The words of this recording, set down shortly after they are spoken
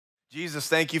Jesus,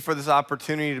 thank you for this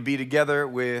opportunity to be together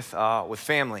with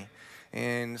family.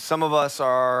 And some of us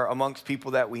are amongst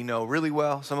people that we know really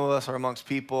well. Some of us are amongst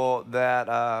people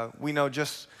that we know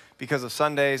just because of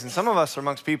Sundays. And some of us are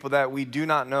amongst people that we do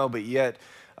not know, but yet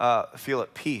feel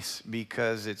at peace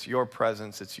because it's your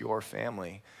presence, it's your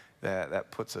family that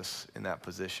puts us in that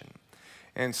position.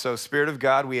 And so, Spirit of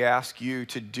God, we ask you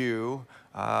to do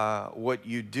what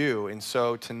you do. And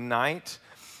so tonight,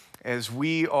 as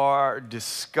we are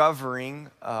discovering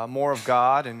more of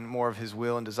God and more of his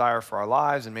will and desire for our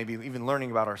lives, and maybe even learning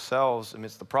about ourselves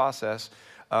amidst the process,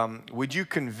 would you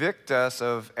convict us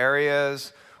of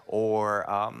areas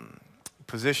or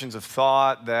positions of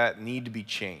thought that need to be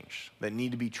changed, that need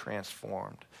to be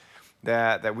transformed,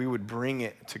 that we would bring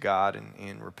it to God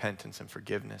in repentance and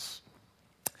forgiveness.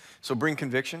 So bring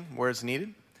conviction where it's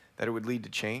needed, that it would lead to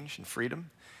change and freedom,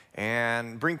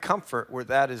 and bring comfort where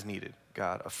that is needed.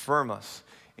 God, affirm us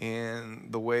in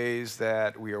the ways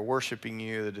that we are worshiping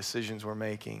you, the decisions we're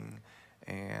making,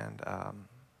 and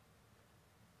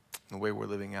the way we're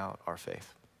living out our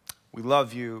faith. We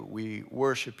love you. We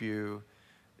worship you,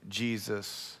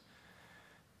 Jesus.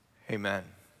 Amen.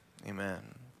 Amen.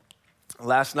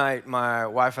 Last night, my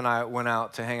wife and I went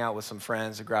out to hang out with some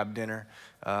friends to grab dinner,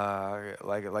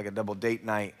 like a double date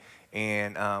night,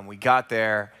 and we got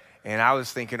there. And I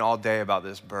was thinking all day about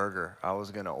this burger I was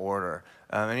going to order.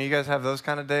 Any of you guys have those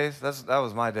kind of days? That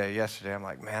was my day yesterday. I'm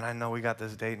like, man, I know we got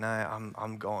this date night.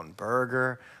 I'm going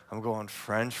burger. I'm going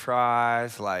French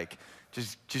fries. Like,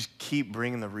 just keep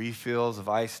bringing the refills of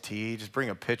iced tea. Just bring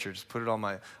a pitcher. Just put it on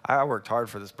my. I worked hard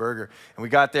for this burger. And we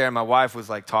got there, and my wife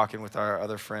was like talking with our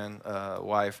other friend,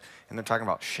 wife, and they're talking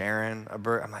about sharing a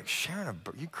burger. I'm like, sharing a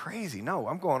burger? You crazy? No,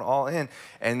 I'm going all in.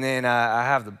 And then I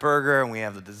have the burger, and we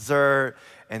have the dessert.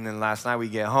 And then last night we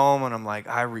get home, and I'm like,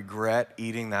 I regret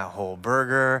eating that whole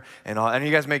burger and all. And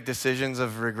you guys make decisions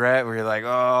of regret where you're like,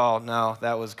 oh no,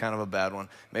 that was kind of a bad one.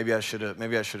 Maybe I should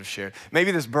have shared.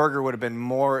 Maybe this burger would have been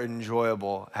more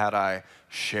enjoyable had I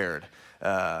shared.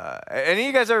 Any of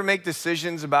you guys ever make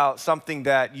decisions about something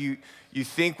that you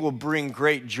think will bring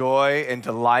great joy and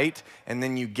delight, and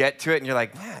then you get to it and you're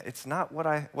like, man, it's not what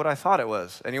I thought it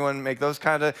was? Anyone make those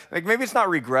kind of, like, maybe it's not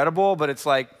regrettable, but it's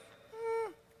like,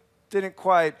 didn't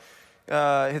quite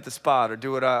hit the spot or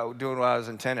do what I was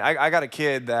intending. I got a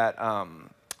kid that,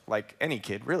 like any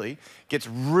kid really, gets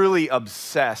really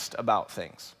obsessed about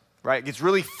things, right? Gets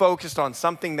really focused on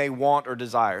something they want or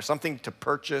desire, something to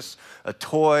purchase, a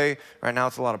toy. Right now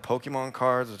it's a lot of Pokemon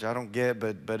cards, which I don't get,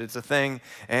 but it's a thing.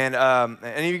 And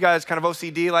any of you guys kind of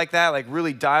OCD like that, like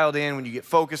really dialed in when you get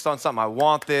focused on something, I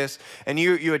want this, and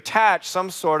you attach some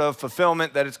sort of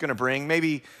fulfillment that it's going to bring,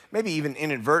 maybe even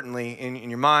inadvertently in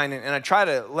your mind. And I try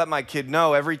to let my kid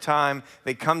know every time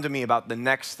they come to me about the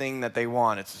next thing that they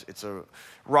want. It's a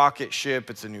rocket ship,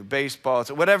 it's a new baseball,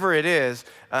 it's whatever it is.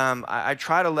 I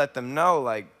try to let them know,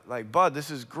 like, bud,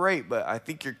 this is great, but I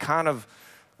think you're kind of,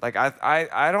 like,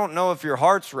 I don't know if your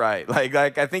heart's right. Like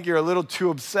I think you're a little too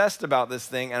obsessed about this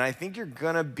thing, and I think you're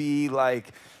gonna be like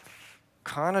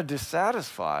kind of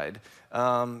dissatisfied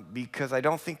because I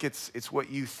don't think it's what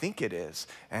you think it is.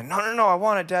 And no, I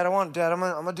want it, Dad, I'm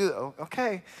gonna do it.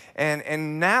 Okay.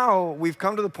 And now we've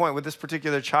come to the point with this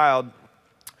particular child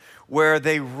where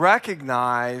they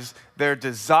recognize their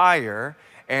desire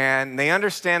and they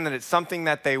understand that it's something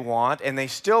that they want and they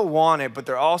still want it, but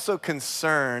they're also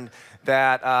concerned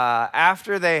that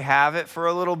after they have it for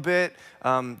a little bit,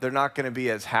 they're not gonna be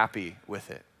as happy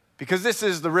with it. Because this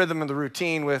is the rhythm and the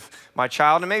routine with my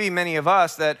child, and maybe many of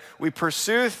us, that we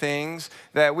pursue things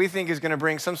that we think is going to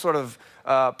bring some sort of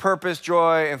purpose,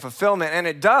 joy, and fulfillment, and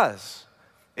it does.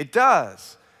 It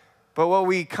does. But what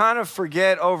we kind of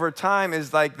forget over time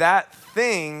is like that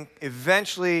thing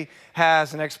eventually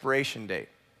has an expiration date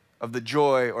of the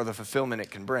joy or the fulfillment it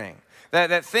can bring.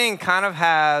 That thing kind of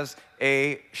has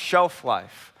a shelf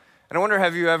life. And I wonder,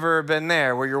 have you ever been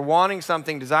there where you're wanting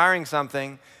something, desiring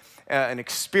something, an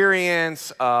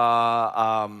experience,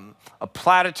 a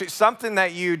platitude, something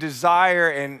that you desire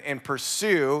and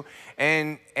pursue,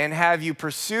 and have you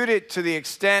pursued it to the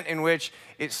extent in which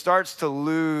it starts to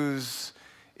lose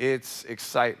its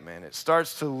excitement, it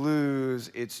starts to lose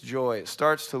its joy, it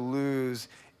starts to lose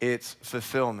its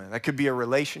fulfillment. That could be a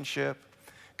relationship,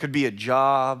 could be a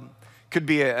job, could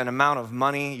be an amount of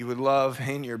money you would love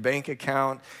in your bank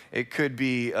account. It could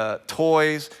be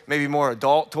toys, maybe more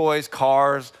adult toys,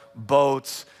 cars,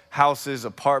 boats, houses,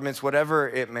 apartments, whatever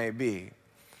it may be.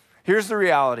 Here's the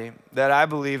reality that I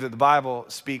believe that the Bible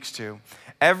speaks to.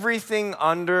 Everything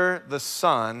under the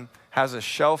sun has a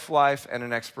shelf life and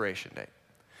an expiration date.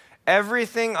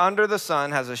 Everything under the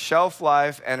sun has a shelf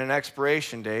life and an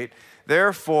expiration date.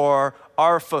 Therefore,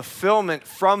 our fulfillment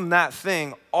from that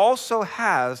thing also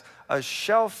has a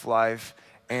shelf life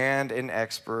and an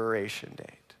expiration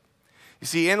date. You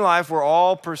see, in life, we're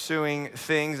all pursuing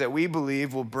things that we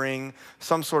believe will bring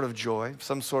some sort of joy,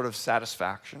 some sort of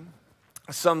satisfaction,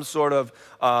 some sort of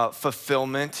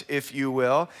fulfillment, if you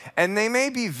will. And they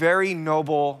may be very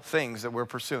noble things that we're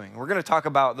pursuing. We're going to talk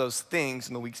about those things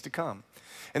in the weeks to come.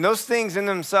 And those things in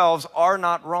themselves are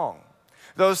not wrong.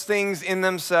 Those things in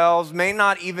themselves may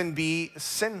not even be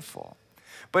sinful.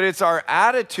 But it's our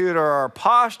attitude or our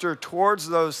posture towards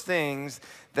those things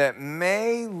that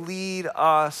may lead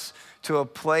us to a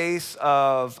place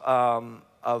of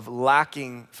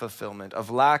lacking fulfillment, of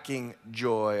lacking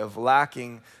joy, of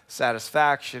lacking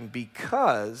satisfaction,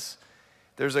 because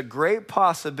there's a great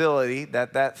possibility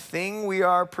that that thing we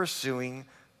are pursuing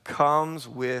comes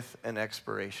with an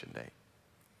expiration date.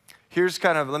 Here's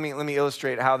kind of, let me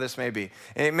illustrate how this may be.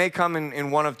 And it may come in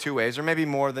one of two ways, or maybe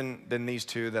more than these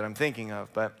two that I'm thinking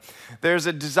of. But there's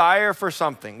a desire for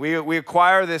something. We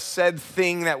acquire this said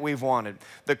thing that we've wanted.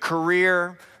 The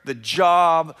career, the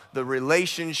job, the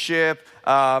relationship,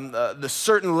 the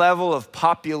certain level of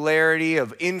popularity,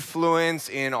 of influence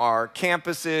in our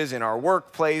campuses, in our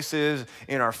workplaces,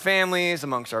 in our families,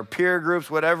 amongst our peer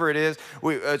groups, whatever it is.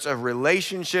 It's a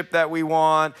relationship that we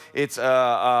want. It's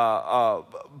a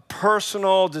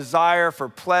personal desire for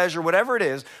pleasure, whatever it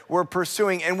is we're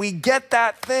pursuing, and we get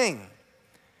that thing.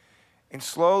 And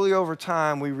slowly over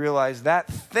time, we realize that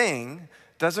thing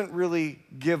doesn't really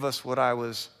give us what I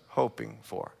was hoping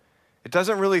for. It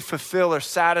doesn't really fulfill or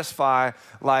satisfy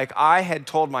like I had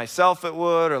told myself it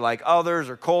would, or like others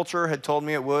or culture had told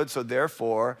me it would, so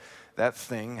therefore that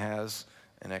thing has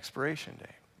an expiration date.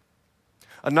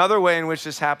 Another way in which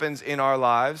this happens in our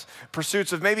lives,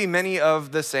 pursuits of maybe many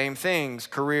of the same things,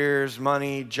 careers,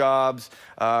 money, jobs,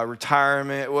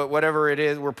 retirement, whatever it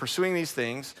is, we're pursuing these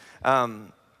things.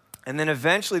 And then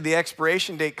eventually the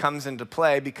expiration date comes into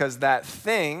play because that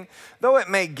thing, though it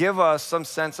may give us some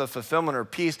sense of fulfillment or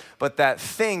peace, but that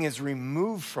thing is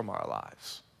removed from our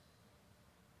lives.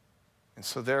 And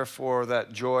so therefore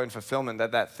that joy and fulfillment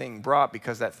that thing brought,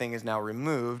 because that thing is now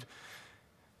removed,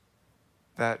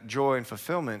 that joy and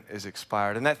fulfillment is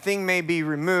expired. And that thing may be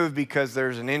removed because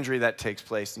there's an injury that takes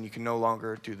place and you can no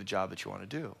longer do the job that you want to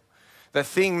do. That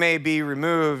thing may be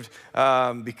removed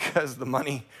because the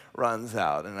money runs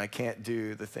out and I can't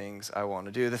do the things I want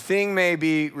to do. The thing may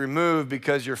be removed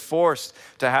because you're forced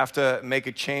to have to make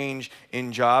a change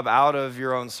in job out of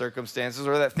your own circumstances.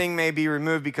 Or that thing may be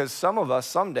removed because some of us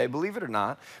someday, believe it or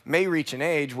not, may reach an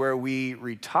age where we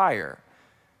retire.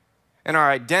 And our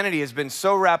identity has been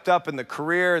so wrapped up in the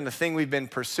career and the thing we've been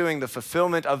pursuing, the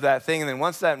fulfillment of that thing. And then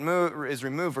once that is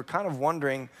removed, we're kind of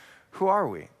wondering, who are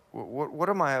we? What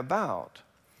am I about?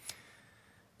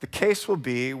 The case will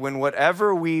be when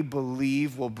whatever we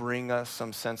believe will bring us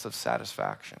some sense of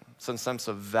satisfaction, some sense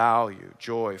of value,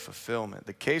 joy, fulfillment.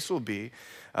 The case will be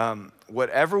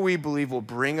whatever we believe will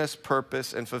bring us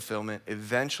purpose and fulfillment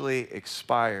eventually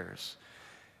expires.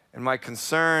 And my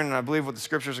concern, and I believe what the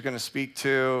scriptures are going to speak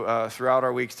to throughout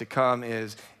our weeks to come,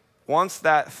 is once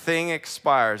that thing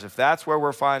expires, if that's where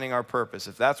we're finding our purpose,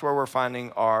 if that's where we're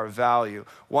finding our value,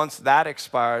 once that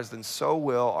expires, then so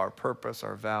will our purpose,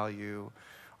 our value,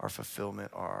 our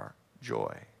fulfillment, our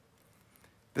joy.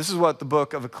 This is what the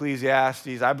book of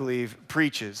Ecclesiastes, I believe,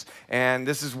 preaches. And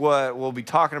this is what we'll be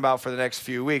talking about for the next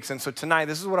few weeks. And so tonight,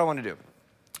 this is what I want to do.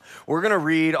 We're going to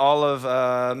read all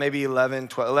of maybe 11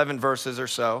 verses or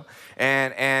so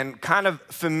and kind of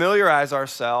familiarize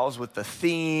ourselves with the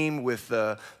theme, with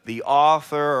the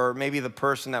author, or maybe the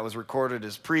person that was recorded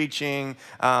as preaching,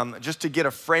 just to get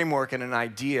a framework and an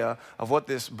idea of what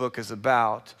this book is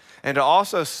about. And to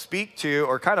also speak to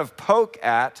or kind of poke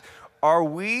at, are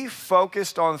we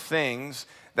focused on things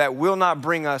that will not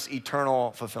bring us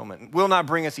eternal fulfillment, will not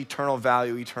bring us eternal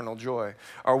value, eternal joy?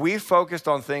 Are we focused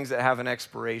on things that have an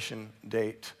expiration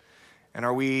date? And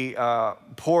are we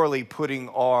poorly putting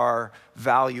our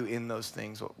value in those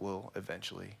things that will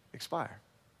eventually expire?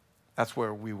 That's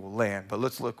where we will land. But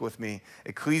let's look with me.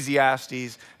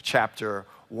 Ecclesiastes chapter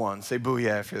 1. Say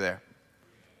booyah if you're there.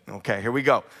 Okay, here we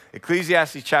go.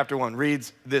 Ecclesiastes chapter 1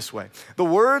 reads this way. The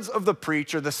words of the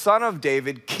preacher, the son of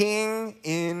David, king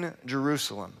in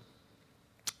Jerusalem.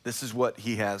 This is what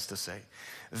he has to say.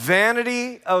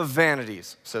 Vanity of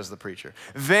vanities, says the preacher.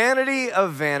 Vanity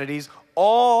of vanities,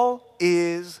 all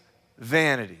is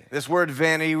vanity. This word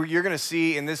vanity, you're going to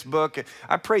see in this book.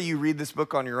 I pray you read this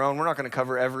book on your own. We're not going to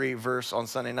cover every verse on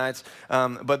Sunday nights.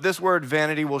 But this word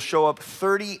vanity will show up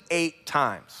 38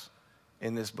 times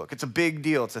in this book. It's a big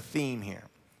deal. It's a theme here.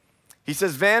 He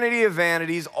says, vanity of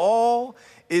vanities, all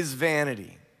is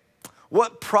vanity.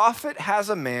 What profit has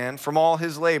a man from all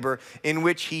his labor in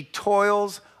which he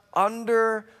toils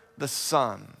under the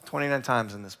sun? 29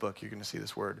 times in this book, you're going to see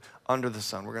this word, under the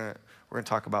sun. We're going to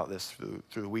talk about this through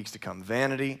the weeks to come.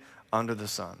 Vanity under the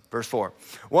sun. Verse 4,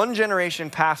 one generation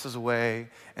passes away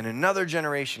and another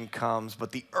generation comes,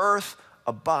 but the earth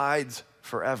abides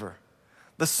forever.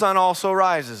 The sun also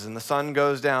rises and the sun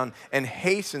goes down and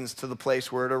hastens to the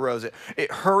place where it arose.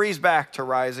 It hurries back to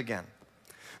rise again.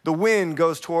 The wind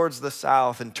goes towards the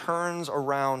south and turns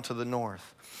around to the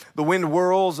north. The wind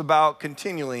whirls about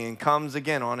continually and comes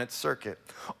again on its circuit.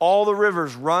 All the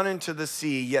rivers run into the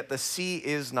sea, yet the sea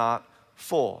is not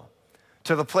full.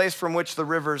 To the place from which the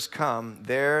rivers come,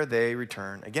 there they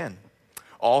return again.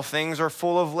 All things are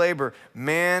full of labor.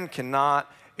 Man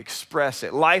cannot express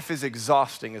it. Life is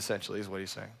exhausting, essentially, is what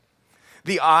he's saying.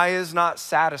 The eye is not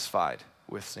satisfied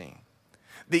with seeing.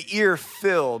 The ear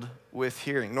filled with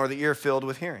hearing, nor the ear filled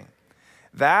with hearing.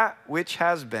 That which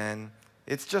has been,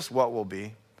 it's just what will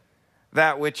be.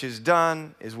 That which is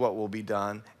done is what will be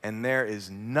done, and there is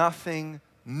nothing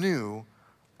new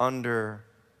under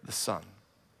the sun.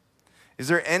 Is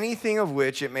there anything of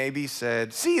which it may be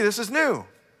said, see, this is new?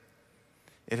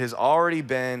 It has already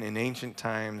been in ancient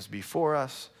times before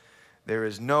us. There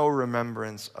is no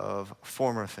remembrance of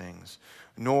former things,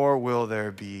 nor will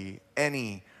there be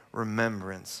any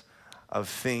remembrance of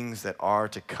things that are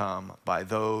to come by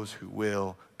those who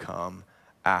will come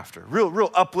after. Real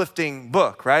uplifting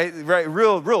book, right?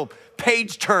 Real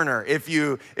page turner, if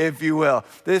you will.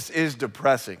 This is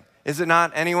depressing. Is it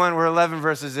not? Anyone? We're 11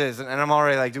 verses in, and I'm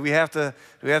already like, do we have to,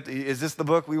 is this the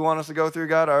book we want us to go through,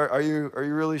 God? Are you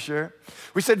really sure?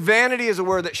 We said vanity is a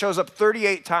word that shows up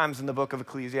 38 times in the book of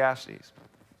Ecclesiastes.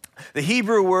 The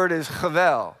Hebrew word is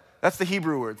chavel. That's the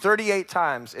Hebrew word, 38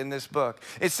 times in this book.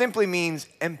 It simply means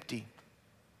empty.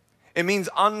 It means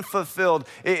unfulfilled.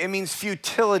 It means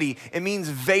futility. It means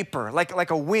vapor,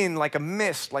 like a wind, like a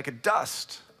mist, like a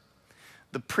dust.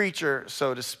 The preacher,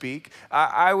 so to speak,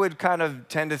 I would kind of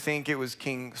tend to think it was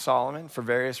King Solomon for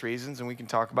various reasons, and we can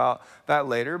talk about that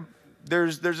later.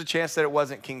 There's a chance that it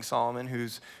wasn't King Solomon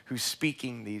who's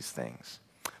speaking these things.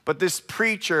 But this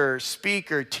preacher,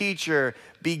 speaker, teacher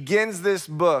begins this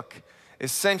book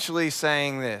essentially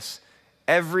saying this: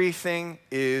 everything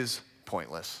is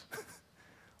pointless.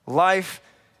 Life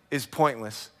is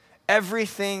pointless.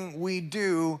 Everything we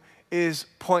do is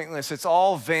pointless. It's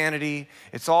all vanity.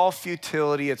 It's all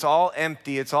futility. It's all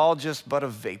empty. It's all just but a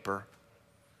vapor.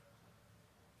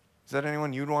 Is that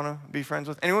anyone you'd want to be friends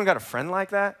with? Anyone got a friend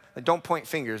like that? Like, don't point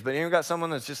fingers, but anyone got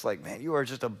someone that's just like, man, you are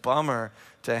just a bummer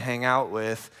to hang out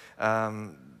with.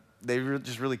 They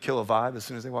just really kill a vibe as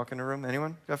soon as they walk in a room.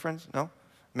 Anyone got friends? No?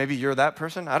 Maybe you're that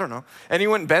person? I don't know.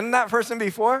 Anyone been that person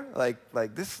before?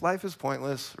 Like this life is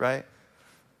pointless, right?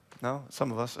 No?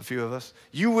 Some of us, a few of us.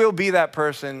 You will be that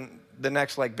person the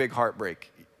next big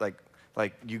heartbreak,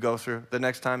 like you go through. The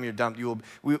next time you're dumped,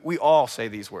 we all say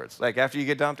these words. Like after you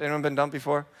get dumped, anyone been dumped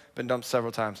before? Been dumped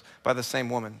several times by the same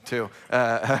woman too.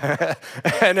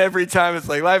 And every time it's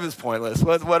like, life is pointless.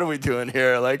 What are we doing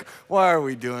here? Like, why are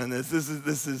we doing this?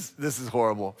 This is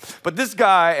horrible. But this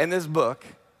guy and this book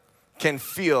can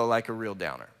feel like a real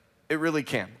downer. It really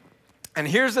can. And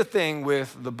here's the thing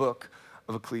with the book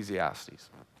of Ecclesiastes.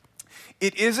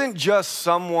 It isn't just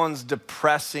someone's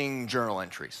depressing journal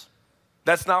entries.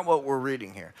 That's not what we're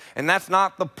reading here. And that's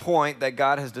not the point that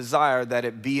God has desired that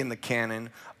it be in the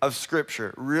canon of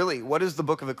Scripture. Really, what is the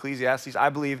book of Ecclesiastes? I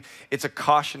believe it's a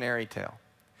cautionary tale.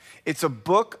 It's a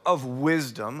book of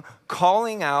wisdom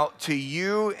calling out to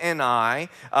you and I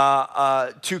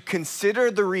to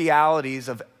consider the realities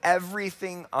of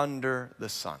everything under the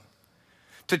sun.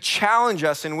 To challenge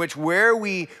us in where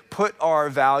we put our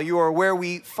value or where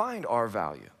we find our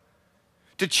value.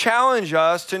 To challenge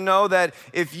us to know that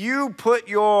if you put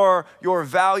your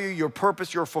value, your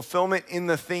purpose, your fulfillment in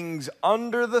the things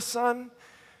under the sun,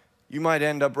 you might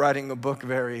end up writing a book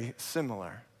very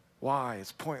similar. Why?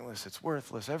 It's pointless, it's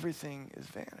worthless, everything is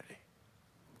vanity.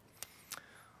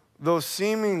 Though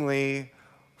seemingly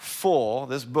full,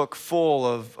 this book full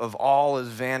of all is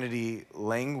vanity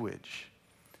language,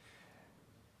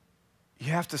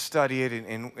 you have to study it,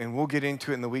 and we'll get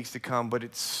into it in the weeks to come, but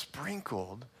it's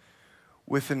sprinkled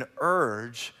with an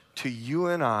urge to you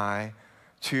and I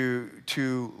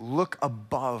to look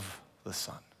above the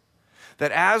sun.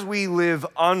 That as we live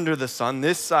under the sun,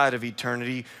 this side of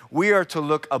eternity, we are to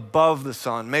look above the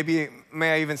sun. Maybe,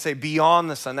 may I even say beyond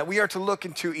the sun, that we are to look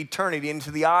into eternity,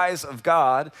 into the eyes of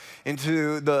God,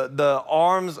 into the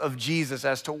arms of Jesus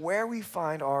as to where we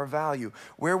find our value,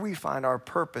 where we find our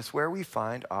purpose, where we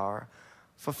find our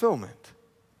fulfillment.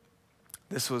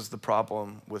 This was the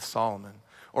problem with Solomon.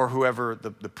 or whoever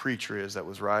the preacher is that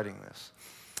was writing this.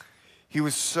 He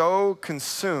was so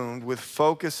consumed with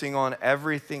focusing on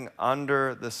everything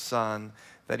under the sun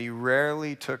that he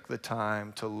rarely took the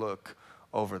time to look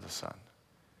over the sun.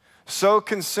 So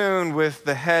consumed with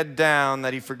the head down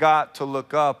that he forgot to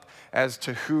look up as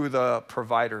to who the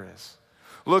provider is.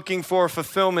 Looking for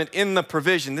fulfillment in the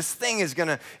provision. This thing is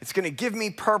it's gonna give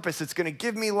me purpose. It's gonna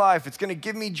give me life. It's gonna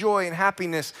give me joy and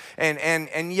happiness.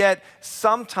 And yet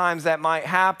sometimes that might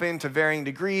happen to varying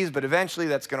degrees, but eventually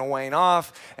that's gonna wane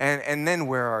off. And then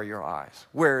where are your eyes?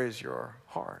 Where is your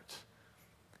heart?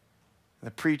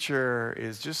 The preacher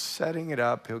is just setting it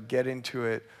up. He'll get into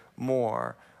it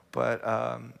more,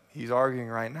 but he's arguing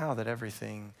right now that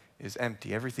everything is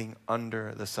empty, everything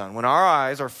under the sun. When our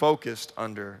eyes are focused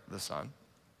under the sun,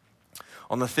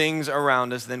 on the things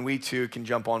around us, then we too can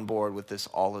jump on board with this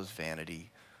all is vanity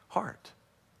heart.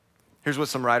 Here's what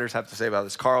some writers have to say about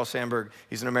this. Carl Sandburg,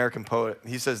 he's an American poet.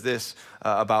 He says this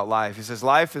about life. He says,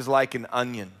 life is like an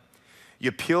onion.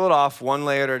 You peel it off one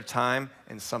layer at a time,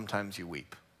 and sometimes you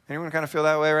weep. Anyone kind of feel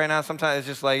that way right now? Sometimes it's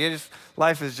just like,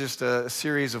 life is just a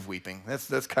series of weeping.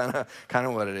 That's kind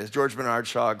of what it is. George Bernard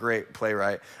Shaw, a great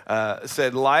playwright,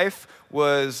 said life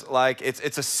was like,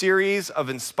 it's a series of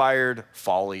inspired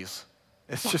follies.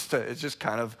 It's just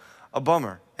kind of a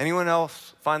bummer. Anyone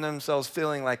else find themselves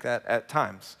feeling like that at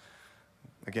times?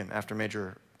 Again, after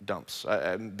major dumps,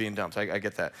 being dumped, I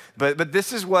get that. But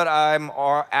this is what I'm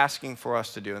asking for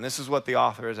us to do, and this is what the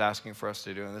author is asking for us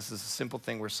to do, and this is a simple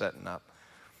thing we're setting up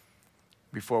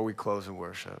before we close in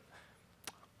worship.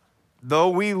 Though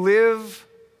we live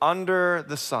under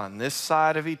the sun, this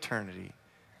side of eternity,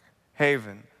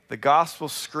 Haven, the gospel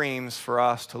screams for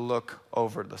us to look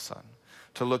over the sun,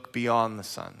 to look beyond the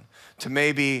sun, to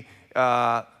maybe,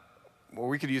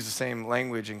 we could use the same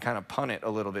language and kind of pun it a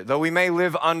little bit. Though we may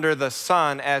live under the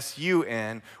sun,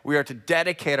 S-U-N, we are to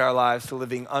dedicate our lives to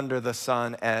living under the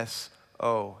sun,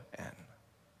 S-O-N.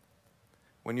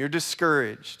 When you're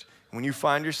discouraged, when you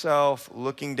find yourself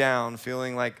looking down,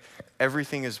 feeling like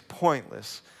everything is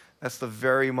pointless, that's the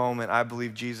very moment I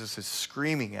believe Jesus is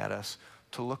screaming at us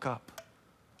to look up,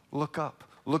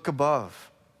 look above.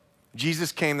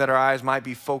 Jesus came that our eyes might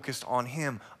be focused on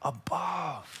him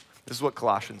above. This is what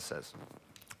Colossians says.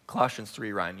 Colossians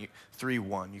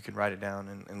 3:1. You can write it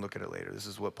down and look at it later. This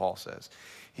is what Paul says.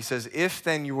 He says, if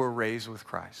then you were raised with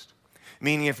Christ,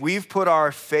 meaning if we've put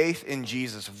our faith in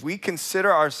Jesus, if we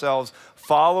consider ourselves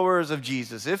followers of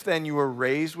Jesus, if then you were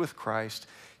raised with Christ,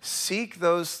 seek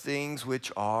those things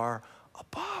which are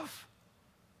above.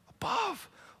 Above.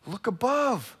 Look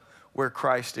above where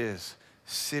Christ is,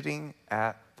 sitting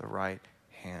at the right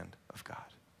hand of God.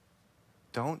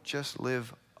 Don't just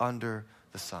live under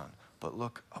the sun, but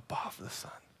look above the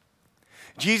sun.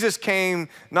 Jesus came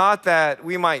not that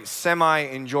we might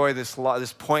semi-enjoy this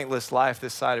pointless life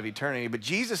this side of eternity, but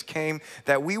Jesus came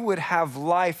that we would have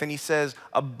life, and he says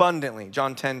abundantly.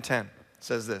 John 10:10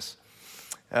 says this,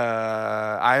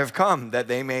 I have come that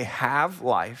they may have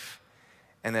life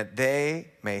and that they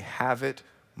may have it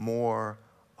more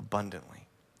abundantly.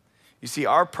 You see,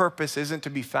 our purpose isn't to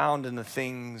be found in the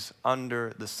things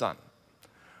under the sun.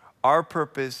 Our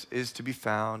purpose is to be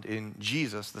found in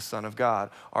Jesus, the Son of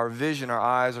God. Our vision, our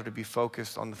eyes are to be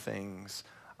focused on the things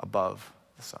above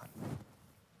the sun.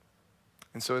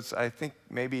 And so it's, I think,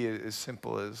 maybe as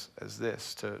simple as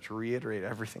this, to reiterate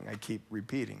everything I keep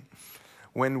repeating.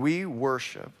 When we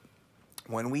worship,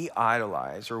 when we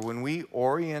idolize, or when we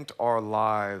orient our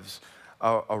lives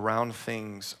around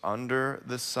things under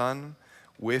the sun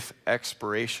with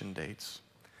expiration dates,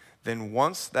 then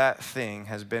once that thing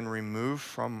has been removed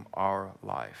from our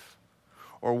life,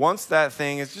 or once that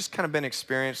thing has just kind of been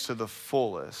experienced to the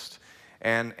fullest,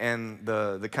 and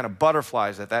the kind of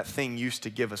butterflies that thing used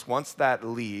to give us, once that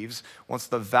leaves, once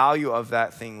the value of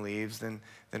that thing leaves, then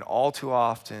all too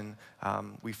often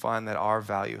we find that our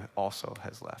value also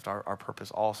has left, our purpose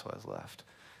also has left.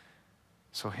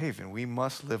 So Haven, we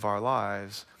must live our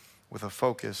lives with a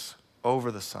focus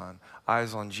over the sun,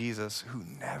 eyes on Jesus who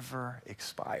never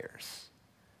expires.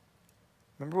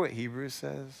 Remember what Hebrews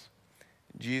says?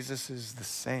 Jesus is the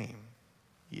same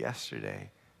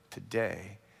yesterday,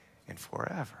 today, and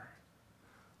forever.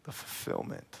 The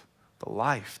fulfillment, the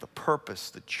life, the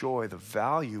purpose, the joy, the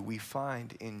value we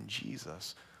find in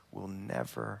Jesus will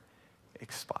never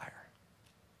expire.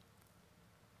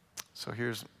 So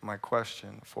here's my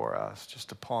question for us, just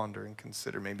to ponder and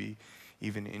consider, maybe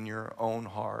even in your own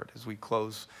heart as we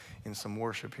close in some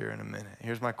worship here in a minute.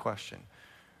 Here's my question.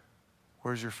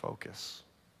 Where's your focus?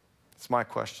 It's my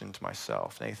question to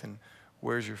myself. Nathan,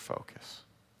 where's your focus?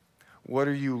 What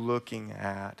are you looking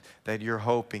at that you're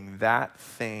hoping that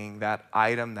thing, that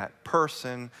item, that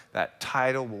person, that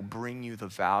title will bring you the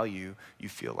value you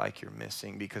feel like you're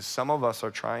missing? Because some of us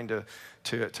are trying to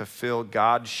fill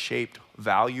God-shaped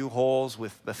value holes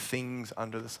with the things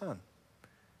under the sun.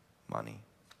 Money,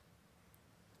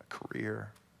 a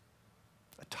career,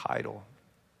 a title,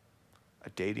 a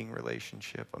dating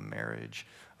relationship, a marriage,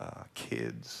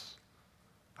 kids.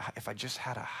 If I just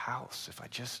had a house,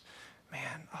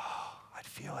 man, I'd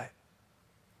feel it.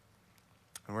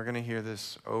 And we're going to hear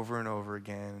this over and over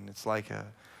again. And it's like a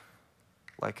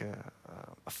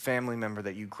family member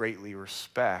that you greatly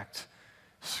respect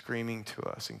screaming to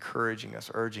us, encouraging us,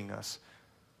 urging us,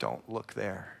 don't look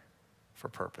there for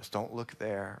purpose. Don't look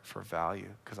there for value,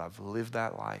 because I've lived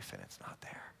that life and it's not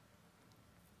there.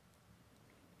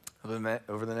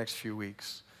 Over the next few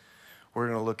weeks, we're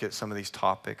going to look at some of these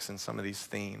topics and some of these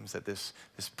themes that this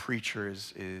preacher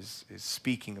is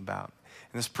speaking about.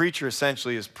 And this preacher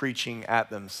essentially is preaching at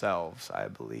themselves, I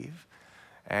believe.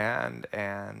 And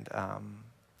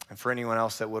for anyone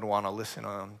else that would want to listen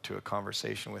to a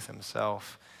conversation with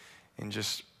himself and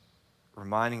just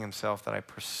reminding himself that I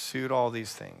pursued all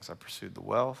these things. I pursued the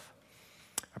wealth.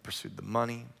 I pursued the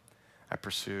money. I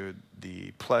pursued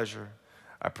the pleasure.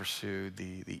 I pursued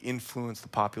the influence, the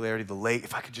popularity,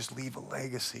 if I could just leave a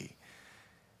legacy.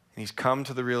 And he's come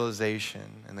to the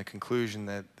realization and the conclusion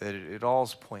that it all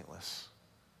is pointless.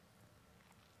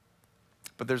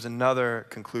 But there's another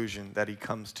conclusion that he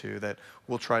comes to that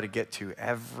we'll try to get to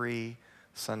every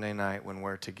Sunday night when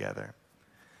we're together.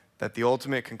 That the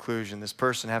ultimate conclusion, this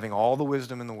person having all the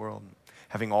wisdom in the world,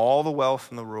 having all the wealth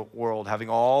in the world, having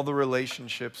all the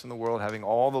relationships in the world, having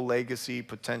all the legacy,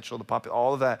 potential,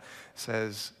 all of that,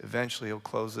 says eventually he'll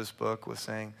close this book with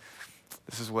saying,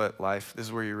 this is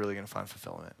where you're really going to find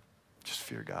fulfillment. Just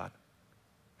fear God.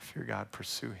 Fear God,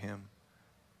 pursue him.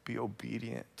 Be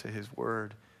obedient to his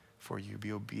word for you.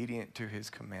 Be obedient to his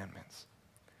commandments.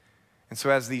 And so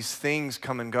as these things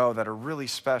come and go that are really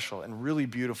special and really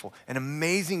beautiful and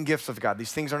amazing gifts of God,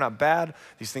 these things are not bad,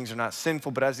 these things are not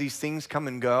sinful, but as these things come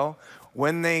and go,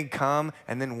 when they come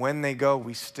and then when they go,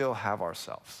 we still have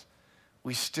ourselves.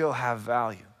 We still have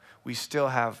value. We still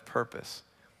have purpose.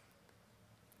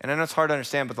 And I know it's hard to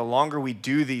understand, but the longer we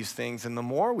do these things and the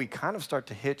more we kind of start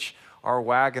to hitch our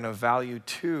wagon of value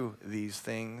to these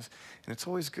things. And it's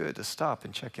always good to stop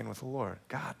and check in with the Lord.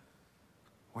 God,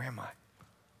 where am I?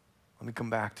 Let me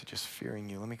come back to just fearing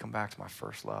you. Let me come back to my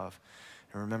first love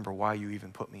and remember why you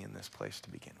even put me in this place to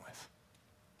begin with.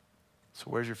 So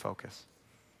where's your focus?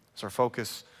 Is our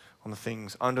focus on the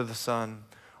things under the sun,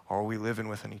 or are we living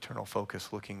with an eternal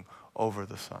focus looking over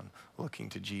the sun, looking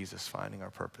to Jesus, finding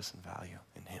our purpose and value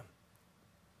in him?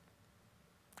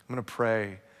 I'm going to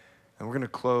pray, and we're going to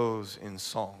close in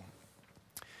song.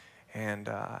 And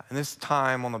this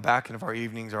time on the back end of our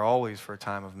evenings are always for a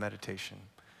time of meditation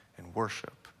and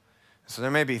worship. So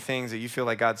there may be things that you feel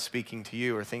like God's speaking to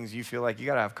you, or things you feel like you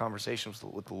got to have conversations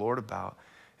with the Lord about,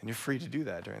 and you're free to do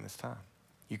that during this time.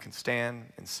 You can stand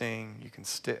and sing, you can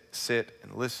sit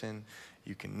and listen,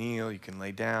 you can kneel, you can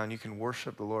lay down, you can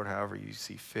worship the Lord however you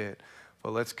see fit.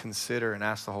 But let's consider and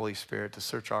ask the Holy Spirit to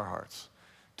search our hearts,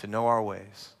 to know our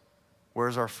ways.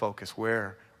 Where's our focus?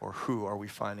 Where or who are we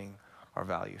finding our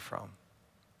value from?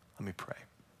 Let me pray.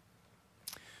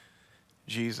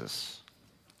 Jesus,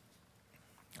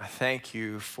 I thank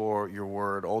you for your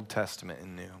word, Old Testament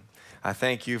and New. I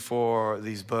thank you for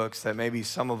these books that maybe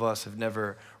some of us have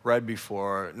never read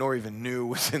before, nor even knew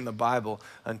was in the Bible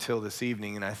until this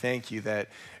evening. And I thank you that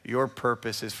your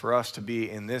purpose is for us to be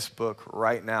in this book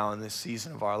right now in this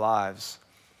season of our lives,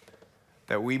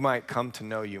 that we might come to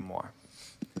know you more,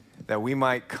 that we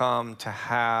might come to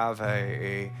have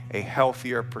a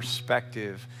healthier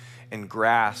perspective and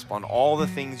grasp on all the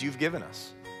things you've given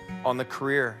us, on the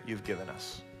career you've given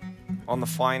us, on the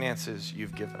finances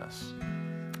you've given us,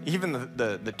 even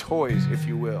the toys, if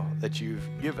you will, that you've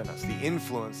given us, the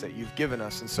influence that you've given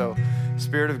us. And so,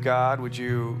 Spirit of God, would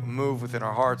you move within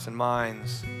our hearts and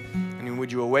minds, and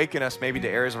would you awaken us maybe to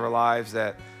areas of our lives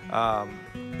that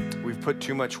we've put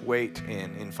too much weight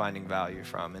in finding value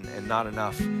from and not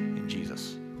enough in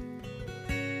Jesus.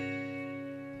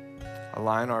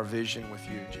 Align our vision with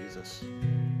you, Jesus.